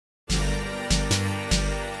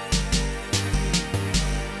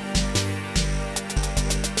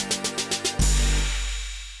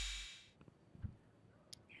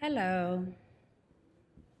Hello.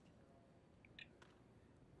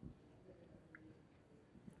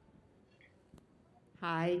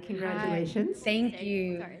 Hi, congratulations. Hi. Thank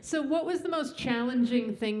you. Sorry. So what was the most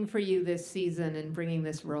challenging thing for you this season in bringing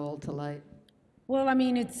this role to light? Well, I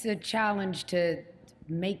mean, it's a challenge to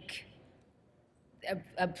make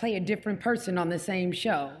play a different person on the same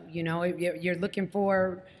show. You know, you're looking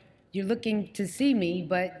to see me,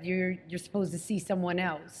 but you're supposed to see someone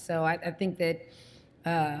else. So I think that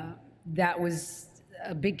that was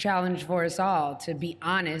a big challenge for us all, to be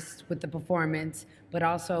honest with the performance, but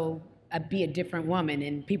also be a different woman,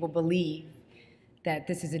 and people believe that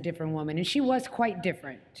this is a different woman, and she was quite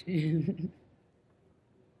different.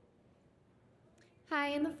 Hi,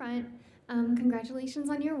 in the front. Congratulations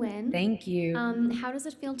on your win. Thank you. How does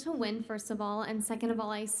it feel to win, first of all? And second of all,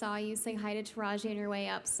 I saw you say hi to Taraji on your way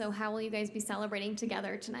up. So how will you guys be celebrating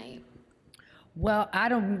together tonight? Well,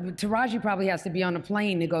 Taraji probably has to be on a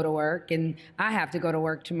plane to go to work, and I have to go to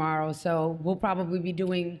work tomorrow, so we'll probably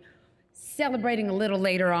be celebrating a little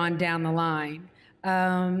later on down the line.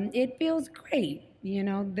 It feels great, you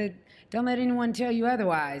know, don't let anyone tell you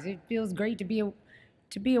otherwise. It feels great to be a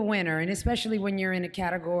winner, and especially when you're in a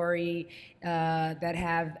category that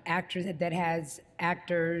has actors,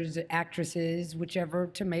 actresses, whichever,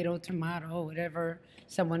 tomato, whatever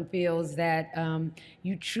someone feels that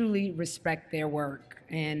you truly respect their work.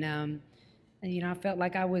 And you know, I felt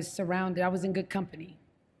like I was surrounded. I was in good company.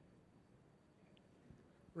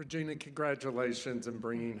 Regina, congratulations on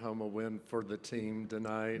bringing home a win for the team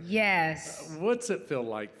tonight. Yes. What's it feel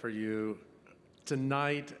like for you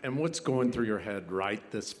tonight, and what's going through your head right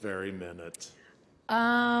this very minute?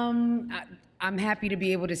 I'm happy to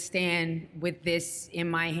be able to stand with this in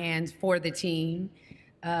my hands for the team.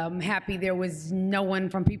 I'm happy there was no one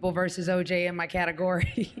from People versus OJ in my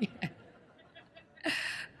category.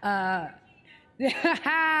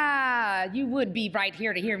 You would be right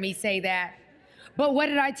here to hear me say that. But what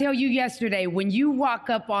did I tell you yesterday? When you walk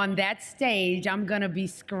up on that stage, I'm gonna be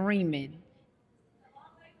screaming.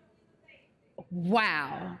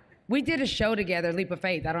 Wow. We did a show together, Leap of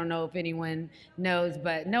Faith. I don't know if anyone knows,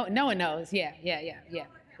 but no one knows. Yeah.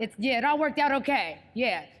 It all worked out okay.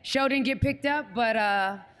 Yeah. Show didn't get picked up,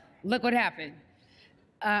 but look what happened.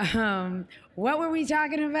 What were we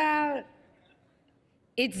talking about?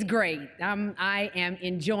 It's great. I am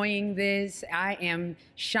enjoying this. I am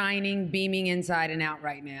shining, beaming inside and out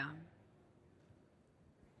right now.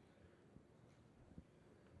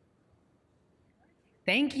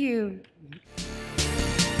 Thank you.